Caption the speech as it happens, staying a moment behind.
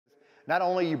not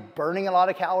only are you burning a lot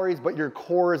of calories, but your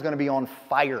core is gonna be on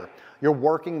fire. You're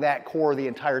working that core the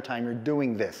entire time you're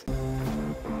doing this.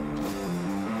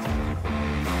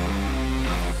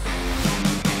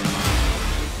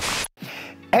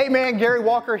 Hey man, Gary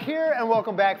Walker here, and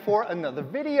welcome back for another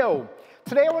video.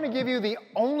 Today I want to give you the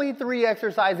only 3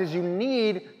 exercises you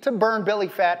need to burn belly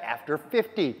fat after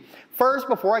 50. First,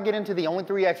 before I get into the only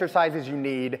 3 exercises you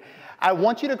need, I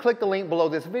want you to click the link below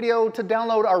this video to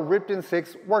download our Ripped in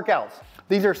 6 workouts.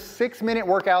 These are 6-minute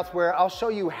workouts where I'll show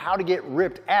you how to get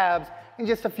ripped abs in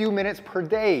just a few minutes per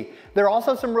day. There are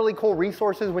also some really cool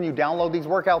resources when you download these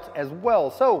workouts as well.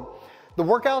 So the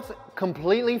workout's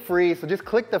completely free, so just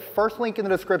click the first link in the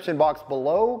description box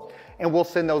below and we'll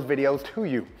send those videos to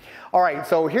you. All right,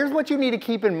 so here's what you need to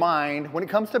keep in mind when it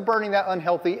comes to burning that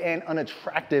unhealthy and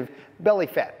unattractive belly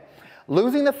fat.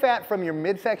 Losing the fat from your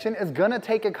midsection is gonna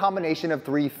take a combination of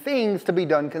 3 things to be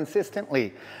done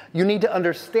consistently. You need to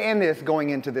understand this going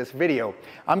into this video.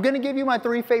 I'm gonna give you my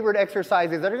 3 favorite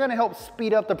exercises that are gonna help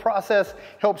speed up the process,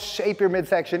 help shape your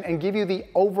midsection, and give you the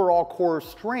overall core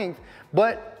strength,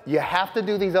 but you have to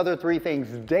do these other 3 things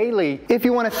daily if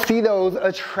you wanna see those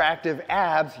attractive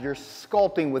abs you're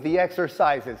sculpting with the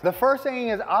exercises. The first thing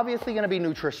is obviously gonna be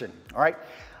nutrition, all right?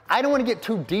 I don't wanna get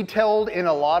too detailed in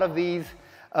a lot of these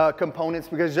components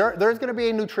because there's gonna be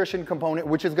a nutrition component,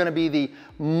 which is gonna be the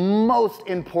most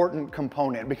important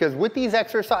component, because with these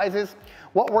exercises,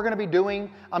 what we're gonna be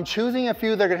doing, I'm choosing a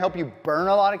few that are gonna help you burn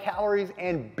a lot of calories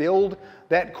and build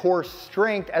that core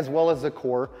strength as well as the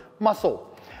core muscle.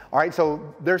 All right,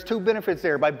 so there's 2 benefits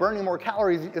there. By burning more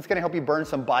calories, it's gonna help you burn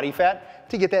some body fat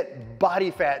to get that body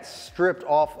fat stripped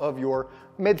off of your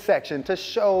midsection to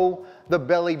show the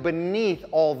belly beneath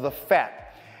all the fat.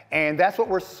 And that's what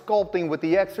we're sculpting with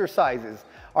the exercises.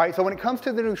 All right, so when it comes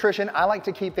to the nutrition, I like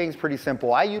to keep things pretty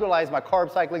simple. I utilize my carb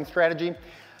cycling strategy.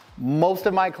 Most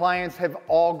of my clients have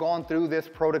all gone through this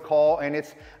protocol, and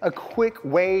it's a quick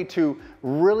way to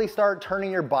really start turning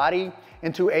your body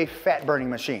into a fat burning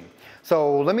machine.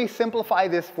 So let me simplify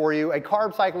this for you. A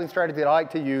carb cycling strategy that I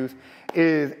like to use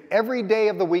is every day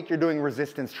of the week you're doing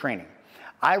resistance training.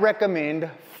 I recommend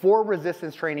 4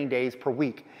 resistance training days per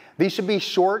week. These should be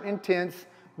short, intense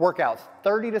workouts,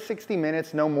 30 to 60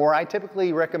 minutes, no more. I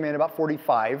typically recommend about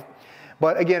 45.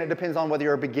 But again, it depends on whether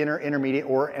you're a beginner, intermediate,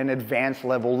 or an advanced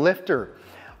level lifter.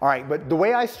 All right, but the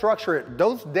way I structure it,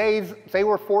 those days, say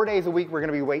we're 4 days a week, we're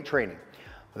gonna be weight training.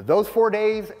 Those 4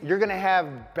 days, you're gonna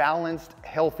have balanced,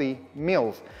 healthy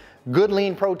meals. Good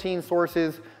lean protein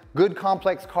sources, good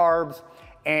complex carbs,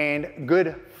 and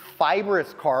good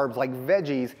fibrous carbs like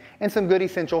veggies, and some good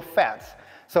essential fats.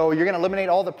 So you're gonna eliminate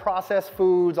all the processed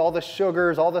foods, all the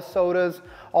sugars, all the sodas,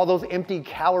 all those empty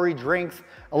calorie drinks.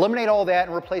 Eliminate all that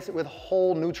and replace it with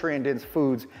whole nutrient-dense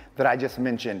foods that I just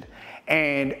mentioned.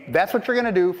 And that's what you're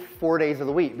gonna do 4 days of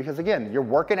the week, because again, you're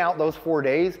working out those 4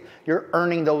 days, you're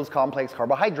earning those complex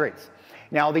carbohydrates.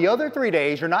 Now the other 3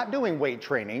 days, you're not doing weight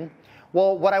training.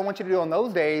 Well, what I want you to do on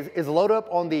those days is load up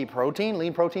on the protein,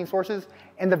 lean protein sources,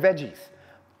 and the veggies.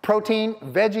 Protein,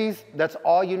 veggies, that's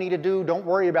all you need to do. Don't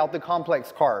worry about the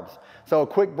complex carbs. So a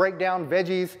quick breakdown,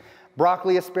 veggies,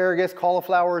 broccoli, asparagus,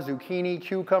 cauliflower, zucchini,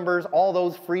 cucumbers, all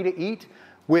those free to eat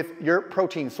with your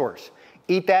protein source.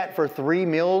 Eat that for 3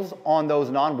 meals on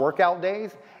those non-workout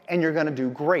days and you're gonna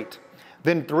do great.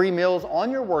 Then 3 meals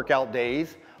on your workout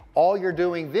days, all you're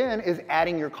doing then is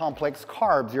adding your complex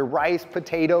carbs, your rice,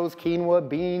 potatoes, quinoa,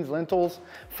 beans, lentils,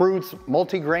 fruits,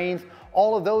 multigrains.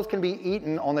 All of those can be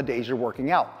eaten on the days you're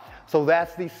working out. So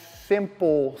that's the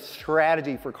simple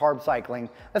strategy for carb cycling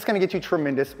that's gonna get you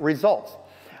tremendous results.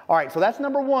 All right, so that's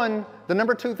number 1. The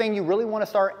number 2 thing you really wanna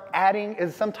start adding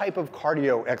is some type of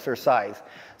cardio exercise.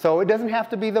 So it doesn't have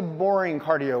to be the boring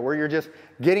cardio where you're just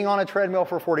getting on a treadmill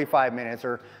for 45 minutes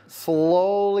or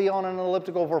slowly on an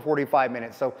elliptical for 45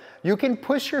 minutes. So you can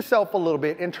push yourself a little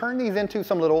bit and turn these into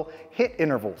some little HITT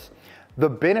intervals. The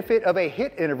benefit of a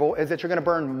HITT interval is that you're gonna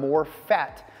burn more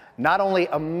fat, not only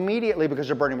immediately because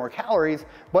you're burning more calories,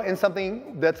 but in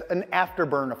something that's an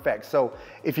afterburn effect. So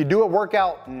if you do a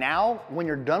workout now, when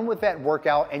you're done with that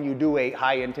workout and you do a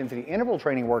high intensity interval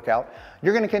training workout,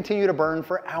 you're gonna continue to burn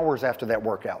for hours after that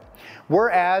workout.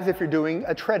 Whereas if you're doing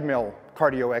a treadmill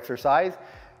cardio exercise,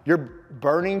 you're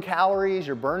burning calories,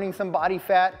 you're burning some body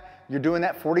fat, you're doing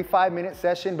that 45-minute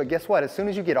session, but guess what? As soon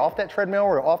as you get off that treadmill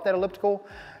or off that elliptical,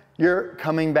 you're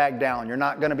coming back down. You're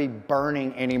not gonna be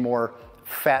burning any more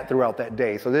fat throughout that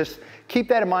day. So just keep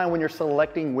that in mind when you're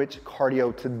selecting which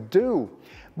cardio to do.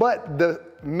 But the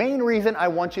main reason I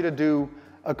want you to do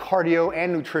a cardio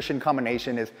and nutrition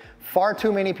combination is far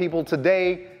too many people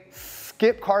today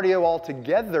skip cardio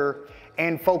altogether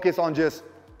and focus on just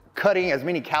cutting as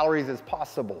many calories as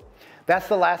possible. That's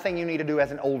the last thing you need to do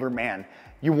as an older man.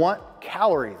 You want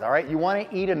calories, all right? You want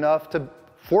to eat enough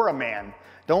for a man.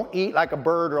 Don't eat like a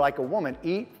bird or like a woman.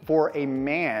 Eat for a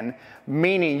man,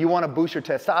 meaning you want to boost your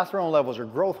testosterone levels, your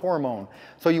growth hormone.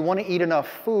 So you want to eat enough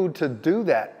food to do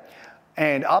that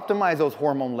and optimize those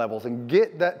hormone levels and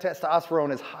get that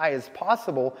testosterone as high as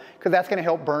possible, because that's going to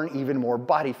help burn even more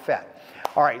body fat.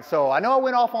 All right, so I know I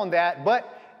went off on that,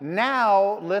 but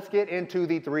now let's get into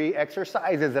the 3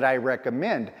 exercises that I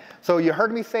recommend. So you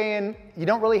heard me saying you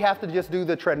don't really have to just do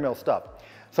the treadmill stuff.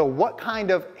 So what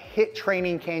kind of HITT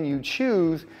training can you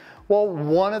choose? Well,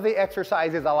 one of the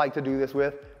exercises I like to do this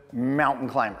with, mountain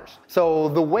climbers. So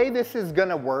the way this is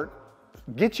gonna work,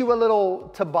 get you a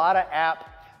little Tabata app.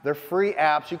 They're free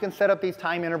apps. You can set up these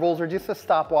time intervals or just a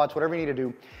stopwatch, whatever you need to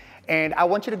do. And I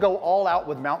want you to go all out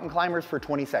with mountain climbers for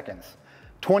 20 seconds.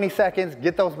 20 seconds,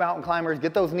 get those mountain climbers,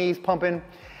 get those knees pumping,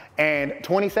 and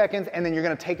 20 seconds, and then you're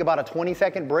gonna take about a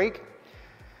 20-second break,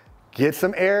 get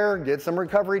some air, get some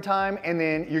recovery time, and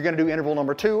then you're gonna do interval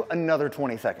number 2, another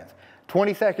 20 seconds.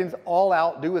 20 seconds all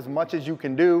out, do as much as you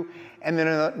can do, and then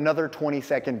another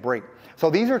 20-second break.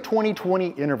 So these are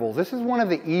 20-20 intervals. This is one of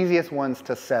the easiest ones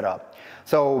to set up.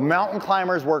 So mountain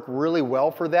climbers work really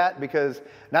well for that, because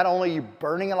not only are you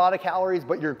burning a lot of calories,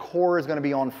 but your core is gonna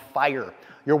be on fire.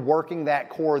 You're working that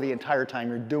core the entire time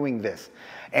you're doing this.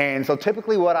 And so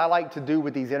typically what I like to do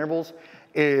with these intervals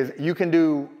is you can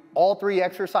do all 3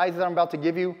 exercises I'm about to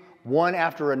give you, one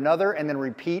after another, and then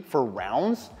repeat for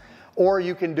rounds. Or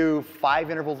you can do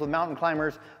 5 intervals with mountain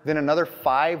climbers, then another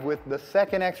 5 with the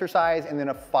second exercise, and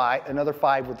then another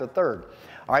 5 with the third.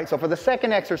 All right, so for the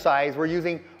second exercise, we're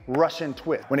using Russian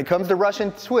twist. When it comes to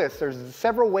Russian twist, there's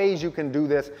several ways you can do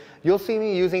this. You'll see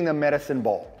me using the medicine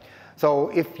ball. So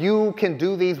if you can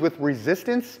do these with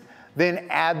resistance, then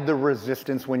add the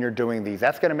resistance when you're doing these.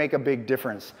 That's gonna make a big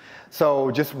difference. So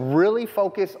just really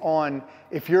focus on,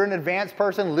 if you're an advanced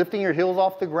person, lifting your heels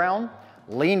off the ground,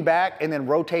 lean back and then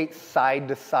rotate side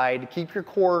to side. Keep your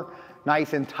core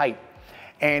nice and tight.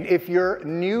 And if you're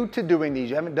new to doing these,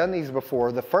 you haven't done these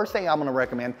before, the first thing I'm gonna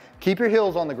recommend, keep your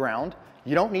heels on the ground.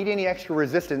 You don't need any extra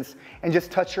resistance, and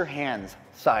just touch your hands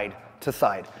side to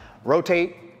side.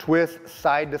 Rotate, twist,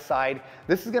 side to side.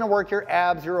 This is gonna work your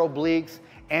abs, your obliques,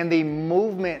 and the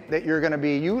movement that you're gonna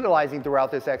be utilizing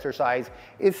throughout this exercise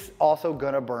is also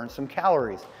gonna burn some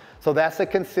calories. So that's a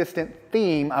consistent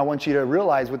theme I want you to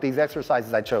realize with these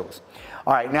exercises I chose.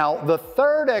 All right, now the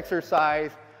third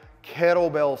exercise,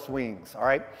 kettlebell swings, all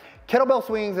right? Kettlebell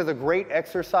swings is a great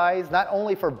exercise, not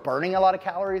only for burning a lot of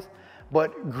calories,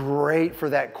 but great for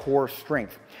that core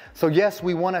strength. So yes,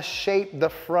 we wanna shape the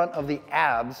front of the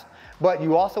abs, but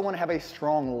you also wanna have a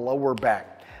strong lower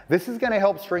back. This is gonna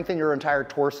help strengthen your entire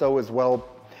torso as well.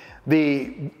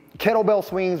 The kettlebell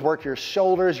swings work your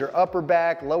shoulders, your upper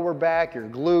back, lower back, your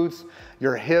glutes,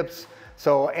 your hips,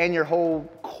 and your whole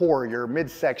core, your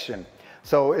midsection.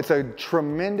 So it's a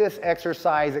tremendous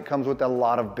exercise that comes with a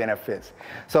lot of benefits.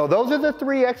 So those are the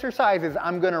 3 exercises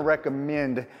I'm gonna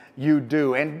recommend you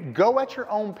do, and go at your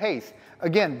own pace.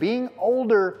 Again, being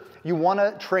older, you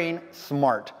wanna train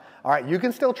smart. All right, you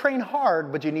can still train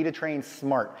hard, but you need to train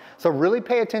smart. So really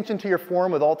pay attention to your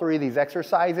form with all 3 of these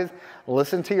exercises.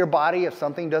 Listen to your body. If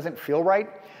something doesn't feel right,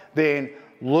 then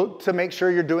look to make sure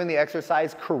you're doing the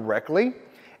exercise correctly.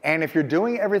 And if you're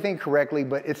doing everything correctly,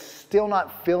 but it's still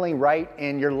not feeling right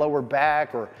in your lower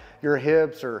back or your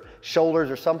hips or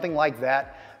shoulders or something like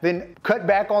that, then cut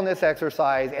back on this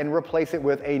exercise and replace it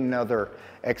with another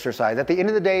exercise. At the end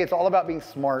of the day, it's all about being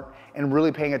smart and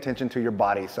really paying attention to your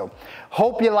body. So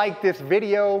hope you like this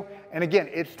video. And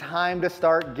again, it's time to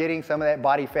start getting some of that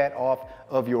body fat off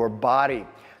of your body.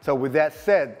 So with that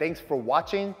said, thanks for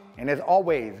watching. And as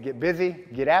always, get busy,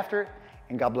 get after it,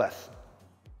 and God bless.